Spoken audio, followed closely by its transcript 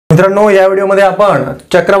मित्रांनो, या व्हिडिओमध्ये आपण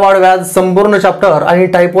चक्रवाढ व्याज संपूर्ण चॅप्टर आणि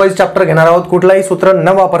टाइप वाइज चॅप्टर घेणार आहोत। कुठलाही सूत्र न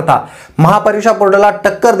वापरता महापरीक्षा बोर्डाला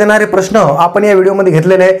टक्कर देणारे प्रश्न आपण या व्हिडिओमध्ये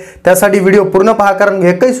घेतलेले आहे। त्यासाठी व्हिडिओ पूर्ण पहा, कारण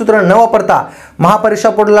एकही सूत्र न वापरता महापरीक्षा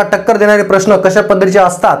बोर्डाला टक्कर देणारे प्रश्न कशा पद्धतीचे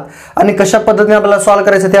असतात आणि कशा पद्धतीने आपल्याला सॉल्व्ह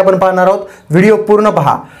करायचे ते आपण पाहणार आहोत। व्हिडिओ पूर्ण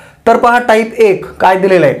पहा। तर पहा, टाइप 1 काय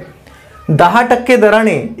दिलेले आहे, 10%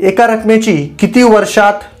 दराने एका रकमेची किती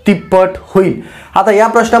वर्षात तिप्पट होईल। आता या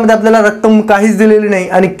प्रश्नामध्ये आपल्याला रक्कम काहीच दिलेली नाही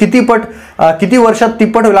आणि किती वर्षात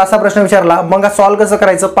तिप्पट होईल असा प्रश्न विचारला। मग सॉल्व्ह कसं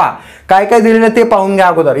करायचं पहा। काय काय दिलेलं ते पाहून घ्या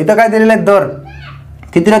अगोदर। इथं काय दिलेलं आहे, दर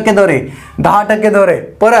किती टक्के दर आहे, 10% दर आहे।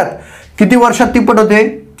 परत किती वर्षात तिप्पट होते,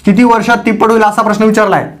 किती वर्षात तिप्पट होईल असा प्रश्न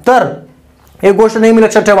विचारलाय। तर एक गोष्ट नेहमी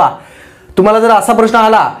लक्षात ठेवा, तुम्हाला जर असा प्रश्न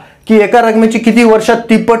आला की एका रकमेची किती वर्षात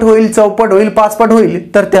तिप्पट होईल, चौपट होईल, पाचपट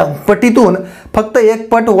होईल, तर त्या पटीतून फक्त एक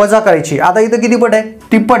पट वजा करायची। आता इथं किती पट आहे,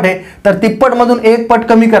 तिप्पट आहे, तर तिप्पट मधून एक पट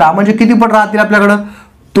कमी करा म्हणजे किती पट राहतील आपल्याकडे,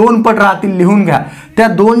 2 पट राहतील। लिहून घ्या। त्या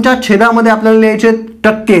 2च्या छेदामध्ये आपल्याला लिहायचे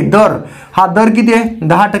टक्के, दर। हा दर किती आहे,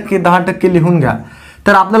 10%, 10% लिहून घ्या।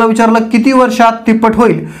 तर आपल्याला विचारलं किती वर्षात तिप्पट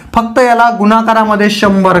होईल, फक्त याला गुणाकारामध्ये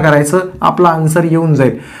 100 करायचं, आपला आन्सर येऊन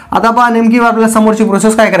जाईल। आता पहा नेमकी आपल्याला समोरची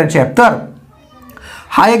प्रोसेस काय करायची आहे। तर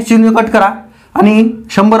हा एक शून्य कट करा आणि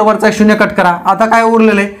 100 वरचा एक शून्य कट करा। आता काय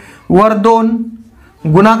उरलेले, वर 2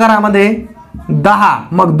 गुणाकारामध्ये 10,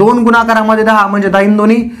 मग 2 गुणाकारामध्ये 10 म्हणजे 10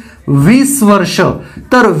 दोन्ही 20 वर्ष।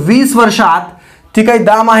 तर 20 वर्षात ती काही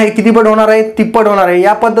दाम आहे, किती पट होणार आहे, तिप्पट होणार आहे।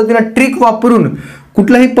 या पद्धतीने ट्रिक वापरून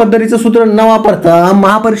कुठल्याही पद्धतीचं सूत्र न वापरता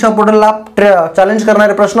महापरीक्षा पोर्टलला चॅलेंज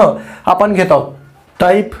करणारे प्रश्न आपण घेत आहोत।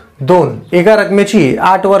 टाइप 2, एका रकमेची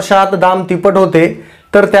 8 वर्षात दाम तिप्पट होते,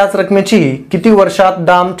 तर त्याच रकमेची किती वर्षात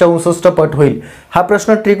दाम 64 पट होईल। हा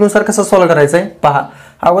प्रश्न ट्रिकनुसार कसा सॉल्व्ह करायचा आहे पहा।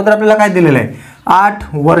 अगोदर आपल्याला काय दिलेलं आहे, 8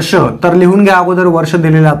 वर्ष। तर लिहून घ्या अगोदर वर्ष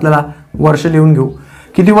दिलेलं आहे आपल्याला, वर्ष लिहून घेऊ।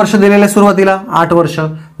 किती वर्ष दिलेलं आहे सुरुवातीला, 8 वर्ष।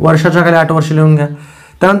 वर्षाच्या खाली 8 वर्ष लिहून घ्या।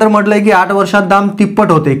 त्यानंतर म्हटलंय की 8 वर्षात दाम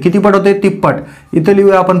तिप्पट होते। किती पट होते, तिप्पट। इथे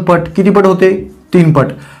लिहूया आपण पट, किती पट होते, 3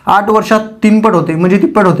 पट। 8 वर्षात 3 पट होते म्हणजे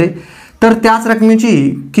तिप्पट होते, तर त्याच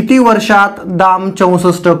रकमेची किती वर्षात दाम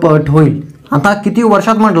 64 पट होईल। आता किती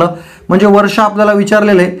वर्षात म्हटलं म्हणजे वर्ष आपल्याला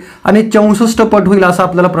विचारलेले आणि 64 पट होईल असा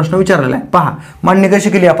आपल्याला प्रश्न विचारलेला आहे। पहा मांडणी कशी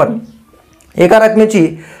केली आपण। एका रकमेची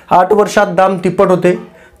 8 वर्षात दाम तिप्पट होते,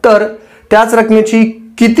 तर त्याच रकमेची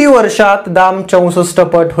किती वर्षात दाम 64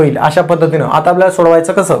 पट होईल अशा पद्धतीनं आता आपल्याला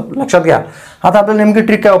सोडवायचं कसं लक्षात घ्या। आता आपल्याला नेमकी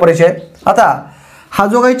ट्रिक काय वापरायची आहे। आता हा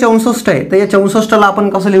जो काही 64 आहे, तर या 64ला आपण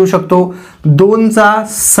कसं लिहू शकतो, 2चा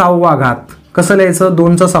 6वा घात। कसं लिहायचं,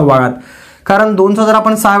 2चा 6वा घात। कारण 2चा जर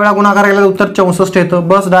आपण 6 वेळा गुणाकार केला तर उत्तर 64 येतं।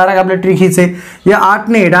 बस डायरेक्ट आपली ट्रिक हीच आहे, या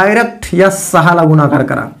 8ने डायरेक्ट या 6ला गुणाकार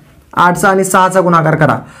करा। 8चा आणि 6चा गुणाकार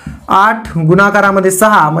करा। 8 गुणाकारामध्ये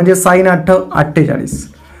 6 म्हणजे 6 8 48।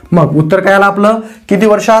 मग उत्तर काय आलं आपलं, किती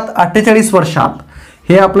वर्षात, 48 वर्षात।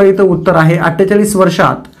 हे आपलं इथं उत्तर आहे। 48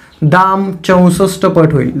 वर्षात दाम 64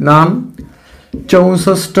 पट होईल, दाम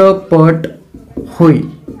 64 पट होईल।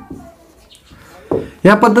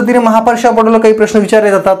 या पद्धतीने महापरीक्षा बोर्डाला काही प्रश्न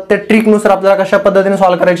विचारले जातात, त्या ट्रिकनुसार आपल्याला कशा पद्धतीने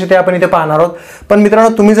सॉल्व्ह करायचे ते आपण इथे पाहणार आहोत। पण मित्रांनो,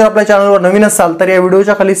 तुम्ही जर आपल्या चॅनलवर नवीन असाल तर या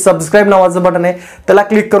व्हिडिओच्या खाली सबस्क्राईब नावाचं बटन आहे, त्याला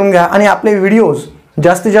क्लिक करून घ्या आणि आपले व्हिडिओज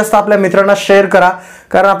जास्तीत जास्त आपल्या मित्रांना शेअर करा,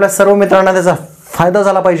 कारण आपल्या सर्व मित्रांना त्याचा फायदा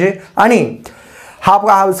झाला पाहिजे। आणि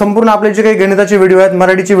हा संपूर्ण आपले जे काही गणिताचे व्हिडिओ आहेत,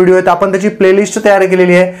 मराठीचे व्हिडिओ आहेत, आपण त्याची प्लेलिस्ट तयार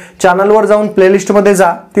केलेली आहे। चॅनलवर जाऊन प्लेलिस्टमध्ये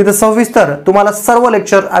जा, तिथे सविस्तर तुम्हाला सर्व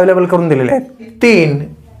लेक्चर अवेलेबल करून दिलेले आहेत। 3,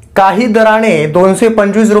 काही दराने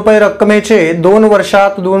 225 रुपये रक्कमेचे 2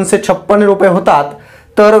 वर्षात 256 रुपये होतात,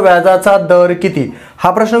 तर व्याजाचा दर किती। हा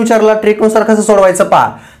प्रश्न विचारला। ट्रिकनुसार कसं सोडवायचं पहा।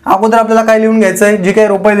 अगोदर आपल्याला काय लिहून घ्यायचं आहे, जे काही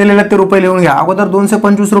रुपये दिलेले आहेत ते रुपये लिहून घ्या। अगोदर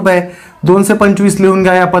 225 रुपये, 225 लिहून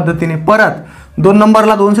घ्या या पद्धतीने। परत 2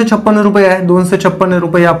 नंबरला 256 रुपये आहे, 256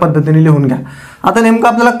 रुपये या पद्धतीने लिहून घ्या। आता नेमकं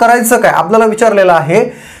आपल्याला करायचं काय, आपल्याला विचारलेलं आहे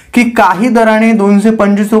की काही दराने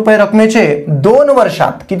 225 रुपये रकमेचे 2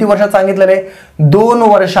 वर्षात, किती वर्षात सांगितलेले, 2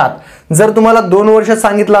 वर्षात। जर तुम्हाला 2 वर्षात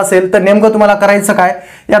सांगितलं असेल तर नेमकं तुम्हाला करायचं काय,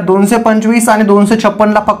 या 225 आणि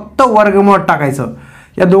 256ला फक्त वर्गमूळ टाकायचं।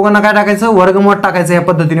 या दोघांना काय टाकायचं, वर्गमूळ टाकायचं या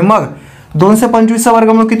पद्धतीने। मग 225चा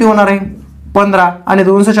वर्गमूळ किती होणार आहे, 15, आणि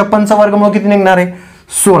 256चा वर्गमूळ किती निघणार आहे,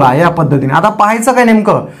 16 या पद्धतीने। आता पाहायचं काय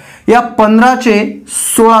नेमकं, या 15चे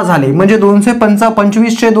 16 झाले म्हणजे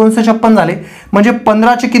 225चे 256 झाले म्हणजे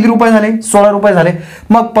 15चे किती रुपये झाले, 16 रुपये झाले।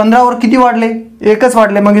 मग 15 वर किती वाढले, एकच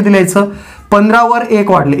वाढले। मग इथे लिहायचं 15 वर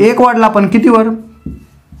 1 वाढले, 1 वाढला पण कितीवर,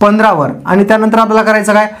 15 वर। आणि त्यानंतर आपल्याला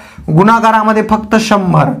करायचं काय, गुणाकारामध्ये फक्त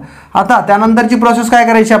 100। आता त्यानंतरची प्रोसेस काय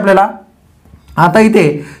करायची आपल्याला, आता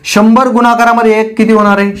इथे 100 गुणाकारामध्ये 1 किती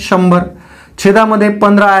होणार आहे, 100। छेदामध्ये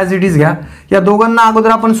 15 ॲज इट इज घ्या। या दोघांना अगोदर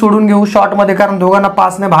आपण सोडून घेऊ शॉर्टमध्ये, कारण दोघांना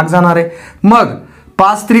 5 ने भाग जाणार आहे। मग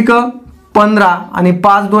 5 त्रिक 15 आणि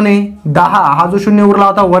 5 दोने 10, हा जो शून्य उरला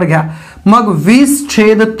होता वर घ्या. मग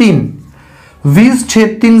 20/3,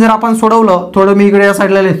 20/3 जर आपण सोडवलं, थोडं मी इकडे या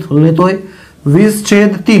साईडला लिहितोय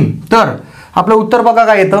 20/3, तर आपलं उत्तर बघा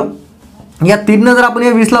काय येतं. या 3 जर आपण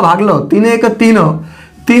या 20 ला भागलं, 3 1 3,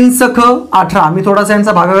 3 सख 18, मी थोडासा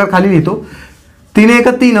यांचा भागाकार खाली लिहितो. 3 1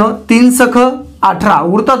 3, 3 सख 18,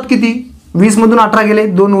 उरतात किती? 20 मधून 18 गेले,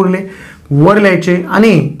 2 उरले, वर लिहायचे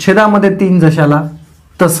आणि छेदामध्ये 3 जशाला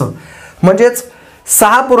तसं. म्हणजेच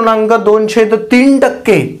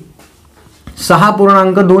 6.203%,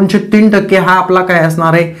 6.203% हा आपला काय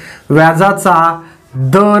असणार आहे? व्याजाचा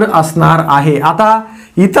दर असणार आहे. आता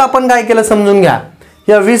इथं आपण काय केलं समजून घ्या.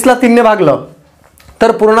 या 20 ला 3 ने भागलं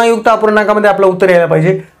तर पूर्णायुक्त अपूर्णांकामध्ये आपलं उत्तर यायला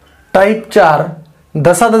पाहिजे. टाईप 4,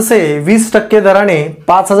 दसादसे 20% दराने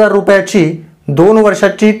 5,000 रुपयाची 2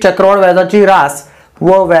 वर्षाची चक्रवाढ व्याजाची रास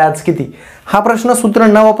व व्याज किती? हा प्रश्न सूत्र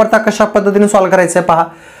न वापरता कशा पद्धतीने सॉल्व्ह करायचा आहे पहा.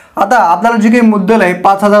 आता आपल्याला जी काही मुद्दल आहे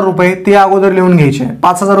 5,000 रुपये ती अगोदर लिहून घ्यायची आहे.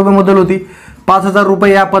 5,000 रुपये मुद्दल होती, 5,000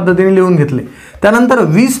 रुपये या पद्धतीने लिहून घेतले. त्यानंतर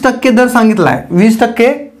 20% दर सांगितलाय,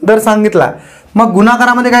 20% दर सांगितला. मग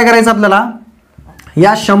गुणाकारामध्ये काय करायचं आपल्याला?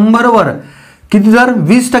 या 100 वर किती दर?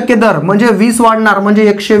 20% दर म्हणजे 20 वाढणार म्हणजे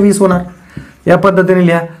 120 होणार. या पद्धतीने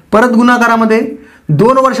लिहा. परत गुणाकारामध्ये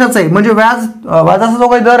 2 वर्षाचा आहे म्हणजे व्याजाचा जो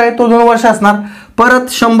काही दर आहे तो 2 वर्ष असणार. परत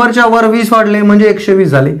 100च्या वर 20 वाढले म्हणजे 120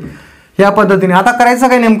 झाले. या पद्धतीने आता करायचं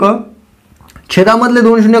काय नेमकं? छेदामधले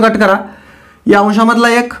 2 शून्य कट करा, या अंशामधला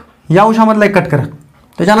 1, या अंशामधला 1 कट करा.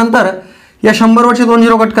 त्याच्यानंतर या 100 वरचे 2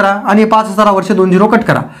 झिरो कट करा आणि 5,000 वरचे 2 झिरो कट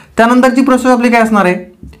करा. त्यानंतरची प्रोसेस आपली काय असणार आहे?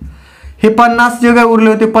 हे 50 जे काय उरले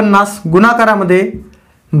होते 50 गुणाकारामध्ये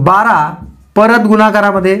 12, परत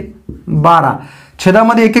गुणाकारामध्ये 12,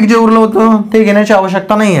 छेदामध्ये 1 जे उरलं होतं ते घेण्याची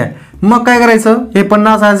आवश्यकता नाही आहे. मग काय करायचं? हे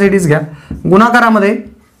 50 ॲज इट इज घ्या. गुणाकारामध्ये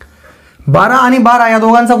 12 आणि 12 या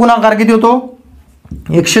दोघांचा गुणाकार किती होतो?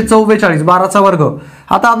 144, 12चा वर्ग.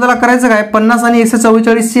 आता आपल्याला करायचं काय? 50 आणि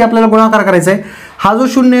 144 ची आपल्याला गुणाकार करायचा आहे. हा जो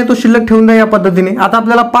शून्य आहे तो शिल्लक ठेवून द्या या पद्धतीने. आता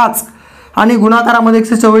आपल्याला 5 आणि गुणाकारामध्ये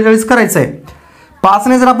 144 करायचं आहे. 5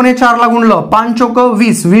 ने जर आपण हे 4 ला गुणलं, 5 चौक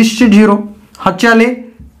 20, 20 चे 0, हातचे आले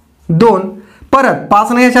 2. परत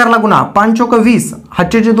 5 ने 4 ला गुणा, 5 चौक 20,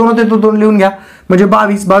 हातचे जे 2 होते तो 2 लिहून घ्या म्हणजे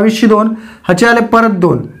 22, 22 चे 2, हातचे आले परत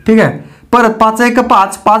 2. ठीक आहे. परत 5 1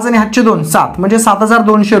 5, 5 आणि हातचे 2 7 म्हणजे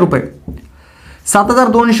 7,200 रुपये.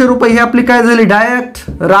 7,200 रुपये ही आपली काय झाली?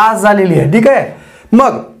 डायरेक्ट रास झालेली आहे. ठीक आहे.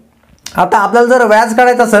 मग आता आपल्याला जर व्याज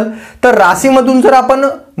काढायचं असेल तर राशीमधून जर आपण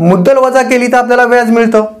मुद्दल वजा केली तर आपल्याला व्याज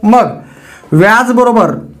मिळतं. मग व्याज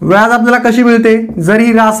बरोबर व्याज आपल्याला कशी मिळते? जर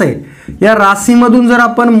ही रास आहे, या राशीमधून जर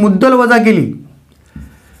आपण मुद्दल वजा केली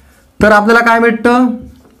तर आपल्याला काय भेटतं?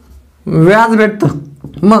 व्याज भेटतं.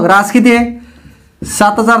 मग रास किती आहे?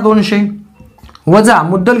 7,200 वजा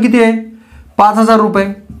मुद्दल किती आहे? 5,000 रुपये.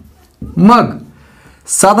 मग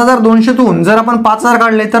 7,200तून जर आपण 5,000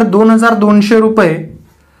 काढले तर 2,200 रुपये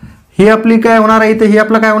ही आपली काय होणार आहे इथे? ही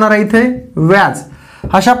आपलं काय होणार आहे इथे? व्याज.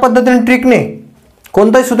 अशा पद्धतीने ट्रिकने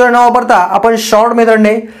कोणताही सूत्र न वापरता आपण शॉर्ट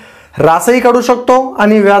मेथडने रासही काढू शकतो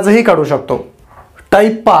आणि व्याजही काढू शकतो.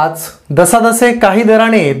 टाईप 5, दसादसे काही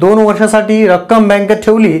दराने 2 वर्षासाठी रक्कम बँकेत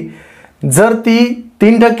ठेवली. जर ती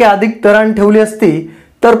 3% अधिक दराने ठेवली असती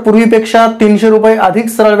तर पूर्वीपेक्षा 300 रुपये अधिक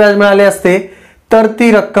सरळ व्याज मिळाले असते, तर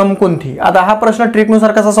ती रक्कम कोणती? आता हा प्रश्न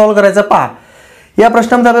ट्रिकनुसार कसा सॉल्व्ह करायचा पहा. या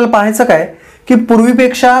प्रश्नामध्ये आपल्याला पाहायचं काय की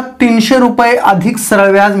पूर्वीपेक्षा 300 रुपये अधिक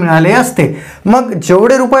सरळ व्याज मिळाले असते. मग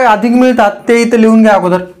जेवढे रुपये अधिक मिळतात ते इथे लिहून घ्या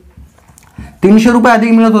अगोदर. 300 रुपये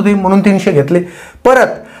अधिक मिळत होते म्हणून 300 घेतले. परत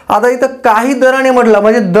आता इथं काही दराने म्हटलं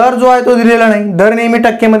म्हणजे दर जो आहे तो दिलेला नाही, दर नेहमी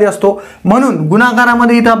टक्केमध्ये असतो म्हणून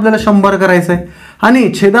गुणाकारामध्ये इथं आपल्याला 100 करायचं आहे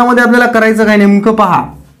आणि छेदामध्ये आपल्याला करायचं काय नेमकं पहा.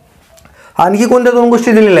 आणखी कोणत्या 2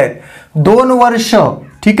 गोष्टी दिलेल्या आहेत? 2 वर्ष.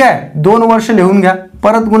 ठीक आहे, 2 वर्ष लिहून घ्या.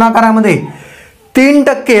 परत गुणाकारामध्ये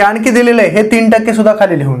 3% आणखी दिलेलं आहे, हे 3% सुद्धा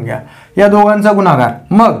खाली लिहून घ्या. या दोघांचा गुणाकार.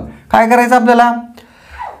 मग काय करायचं आपल्याला?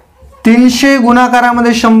 300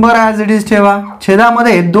 गुणाकारामध्ये 100 ॲज इट इज ठेवा.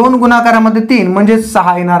 छेदामध्ये 2 गुणाकारामध्ये 3 म्हणजे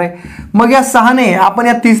 6 येणार आहे. मग या 6 ने आपण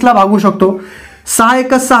या 30 ला भागू शकतो. 6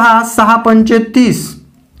 1 6, 6 5 30,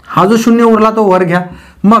 हा जो शून्य उरला तो वर घ्या.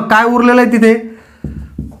 मग काय उरलेलं आहे तिथे?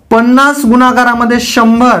 50 गुणाकारामध्ये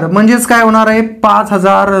 100 म्हणजेच काय होणार आहे?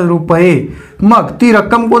 5,000 रुपये. मग ती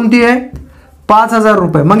रक्कम कोणती आहे? 5,000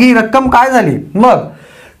 रुपये. मग ही रक्कम काय झाली? मग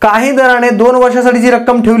काही दराने 2 वर्षासाठी जी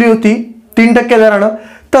रक्कम ठेवली होती 3% दरानं,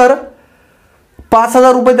 तर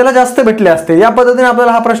 5,000 रुपये त्याला जास्त भेटले असते. या पद्धतीने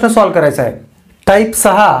आपल्याला हा प्रश्न सॉल्व्ह करायचा आहे. टाईप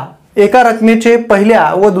 6, एका रकमेचे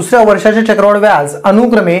पहिल्या व दुसऱ्या वर्षाचे चक्रवाढ व्याज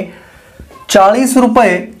अनुक्रमे 40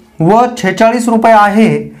 रुपये व 46 रुपये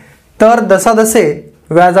आहे, तर दसादसे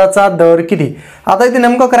व्याजाचा दर किती? आता इथे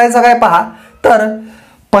नेमकं करायचं काय पहा. तर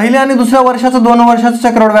पहिल्या आणि दुसऱ्या वर्षाचं 2 वर्षाचं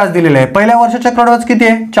चक्रवाढ व्याज दिलेलं आहे. पहिल्या वर्षाचं चक्रवाढ व्याज किती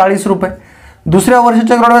आहे? 40 रुपये. दुसऱ्या वर्षाचं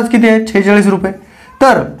चक्रवाढ व्याज किती आहे? 46 रुपये.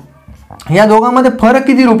 तर या दोघांमध्ये फरक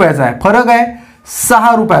किती रुपयाचा आहे? फरक आहे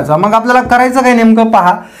 6 रुपयाचा. मग आपल्याला करायचं काय नेमकं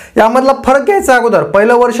पहा. यामधला फरक घ्यायचा अगोदर.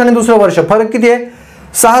 पहिलं वर्ष आणि दुसरं वर्ष फरक किती आहे?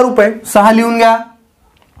 6 रुपये. 6 लिहून घ्या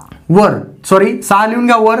वर, 6 लिहून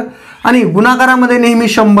घ्या वर आणि गुणाकारामध्ये नेहमी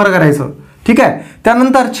 100 करायचं. ठीक आहे.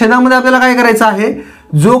 त्यानंतर छेदामध्ये आपल्याला काय करायचं आहे?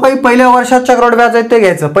 जो काही पहिल्या वर्षात चक्रवाढ व्याज आहे ते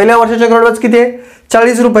घ्यायचं. पहिल्या वर्षाचं चक्रवाढ व्याज किती आहे?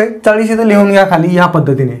 40 रुपये. 40 इथं लिहून घ्या खाली या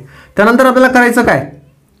पद्धतीने. त्यानंतर आपल्याला करायचं काय?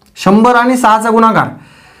 100 आणि 6चा गुणाकार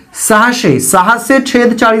 600. 600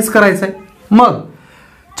 छेद 40 करायचं आहे. मग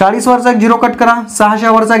 40 वरचा एक 0 कट करा, 600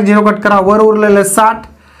 वरचा एक 0 कट करा, वर उरलेलं 60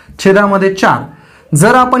 छेदामध्ये 4.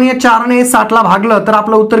 जर आपण या 4ने 60ला भागलं तर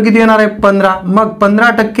आपलं उत्तर किती येणार आहे? 15. मग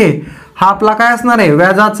 15% हा आपला काय असणार आहे?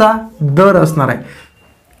 व्याजाचा दर असणार आहे.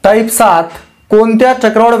 टाईप 7, कोणत्या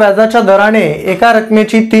चक्रवाढ व्याजाच्या दराने एका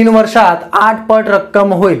रकमेची 3 वर्षात 8 पट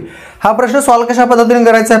रक्कम होईल? हा प्रश्न सॉल्व कशा पद्धतीने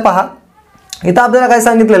करायचा आहे पहा. इथं आपल्याला काय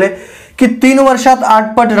सांगितलेलं आहे की 3 वर्षात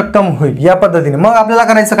 8 पट रक्कम होईल या पद्धतीने. मग आपल्याला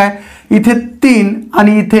करायचं काय? इथे 3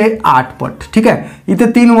 आणि इथे 8 पट. ठीक आहे. इथे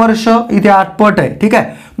 3 वर्ष, इथे 8 पट आहे. ठीक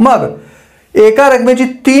आहे. मग एका रकमेची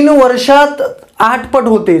 3 वर्षात 8 पट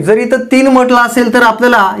होते. जर इथं 3 म्हटलं असेल तर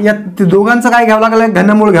आपल्याला या दोघांचं काय घ्यावं लागेल?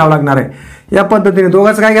 घनमूळ घ्यावं लागणार आहे. या पद्धतीने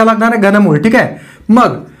दोघांचं काय घ्यावं लागणार आहे? घनमूळ. ठीक आहे.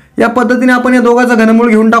 मग या पद्धतीने आपण या दोघांचं घनमूळ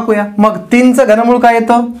घेऊन टाकूया. मग 3चं घनमूळ काय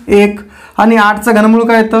येतं? 1 आणि 8चं घनमूळ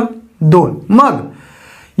काय येतं? 2. मग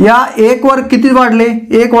या 1 वर किती वाढले?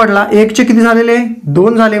 1 वाढला. 1चे किती झालेले?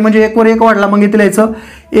 2 झाले. म्हणजे 1 वर 1 वाढला. मग इथे लिहायचं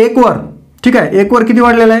 1 वर. ठीक आहे. 1 वर किती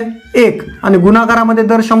वाढलेलं आहे? 1. आणि गुणाकारामध्ये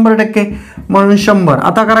दर 100% म्हणून 100.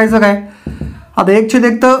 आता करायचं काय? आता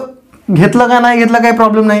 1/1 तर घेतलं का नाही घेतलं काही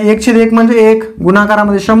प्रॉब्लेम नाही. 1/1 म्हणजे 1,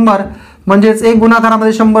 गुणाकारामध्ये 100 म्हणजेच 1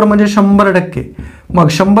 गुणाकारामध्ये 100 म्हणजे 100%. मग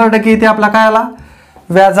 100% इथे आपला काय आला?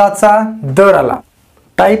 व्याजाचा दर आला.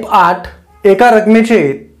 टाईप 8, एका रकमेचे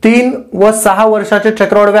 3 व 6 वर्षाचे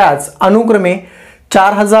चक्रवाढ व्याज अनुक्रमे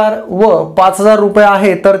 4000 व 5000 रुपये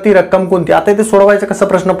आहे तर ती रक्कम कोणती? आता इथे सोडवायचं कसं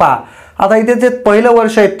प्रश्न पहा. आता इथे जे पहिलं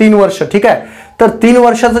वर्ष आहे 3 वर्ष. ठीक आहे. तर 3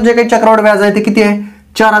 वर्षाचं जे काही चक्रवाढ व्याज आहे ते किती आहे?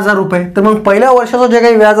 4000 रुपये. तर मग पहिल्या वर्षाचं जे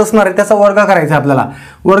काही व्याज असणार आहे त्याचा वर्ग करायचा आपल्याला.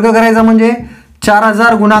 वर्ग करायचा म्हणजे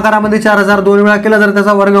 4000 गुणाकारामध्ये 4000 2 वेळा केला तर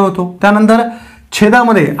त्याचा वर्ग होतो. त्यानंतर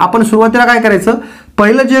छेदामध्ये आपण सुरुवातीला काय करायचं?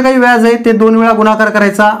 पहिलं जे काही व्याज आहे ते 2 वेळा गुणाकार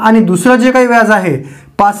करायचा आणि दुसरं जे काही व्याज आहे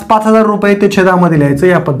 5000 रुपये ते छेदामध्ये लिहायचं.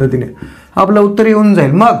 या पद्धतीने आपलं उत्तर येऊन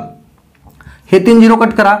जाईल. मग हे 3 0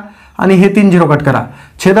 कट करा आणि हे 3 0 कट करा.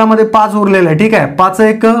 छेदामध्ये 5 उरलेलं आहे. ठीक आहे. 5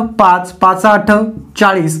 1 5, 5 8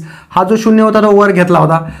 40. हा जो 0 होता तो वर घेतला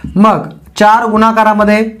होता. मग 4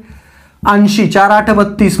 गुणाकारामध्ये 80, 4 8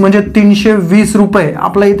 32 म्हणजे 320 रुपये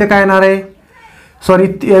आपल्या इथे काय येणार आहे?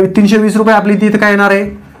 320 रुपये आपली इथे काय येणार आहे?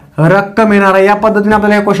 रक्कम येणार आहे. या पद्धतीने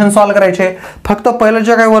आपल्याला हे क्वेश्चन सॉल्व्ह करायचे. फक्त पहिलं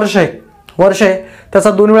जे काही वर्ष आहे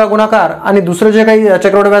त्याचा 2 वेळा गुणाकार आणि दुसरं जे काही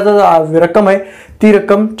चक्रवाढ व्याजाची रक्कम आहे ती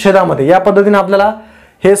रक्कम छेदामध्ये. या पद्धतीने आपल्याला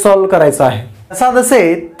हे सॉल्व्ह करायचं आहे.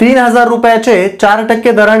 जसे 3000 रुपयाचे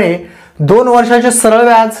 4% दराने 2 वर्षाचे सरळ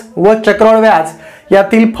व्याज व चक्रवाढ व्याज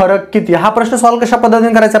यातील फरक किती? हा प्रश्न सॉल्व्ह कशा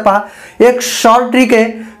पद्धतीने करायचा पहा. एक शॉर्ट ट्रिक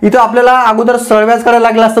आहे. इथं आपल्याला अगोदर सरळ व्याज करायला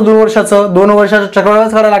लागलं असतं 2 वर्षाचं, 2 वर्षाचं चक्रवाढ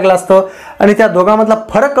व्याज करायला लागलं असतं आणि त्या दोघांमधला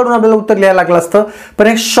फरक काढून आपल्याला उत्तर लिहायला लागलं असतं. पण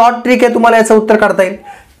एक शॉर्ट ट्रिक आहे, तुम्हाला याचं उत्तर काढता येईल.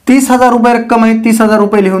 30,000 रुपये रक्कम आहे. 30,000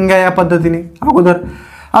 रुपये लिहून घ्या या पद्धतीने अगोदर.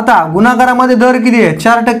 आता गुणाकारामध्ये दर किती आहे?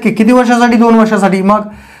 4%. किती वर्षासाठी? 2 वर्षासाठी. मग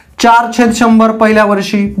 4/100 पहिल्या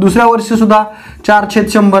वर्षी, दुसऱ्या वर्षी सुद्धा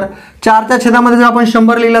 4/100. 4च्या छेदामध्ये जर आपण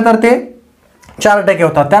 100 लिहिलं तर ते 4%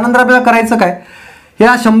 होतात. त्यानंतर आपल्याला करायचं काय?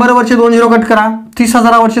 या 100 वरचे 2 0 कट करा.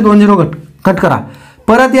 30,000 वरचे 2 0 कट करा.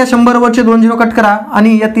 परत या 100 वरचे 2 0 कट करा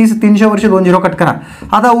आणि या 300 वरचे 2 0 कट करा.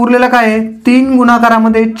 आता उरलेलं काय आहे? 3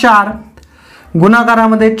 गुणाकारामध्ये 4,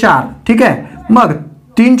 गुणाकारामध्ये 4. ठीक आहे. मग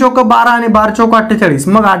 3 चौक 12 आणि 12 चौक 48.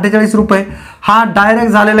 मग 48 रुपये हा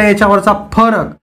डायरेक्ट झालेला याच्यावरचा फरक.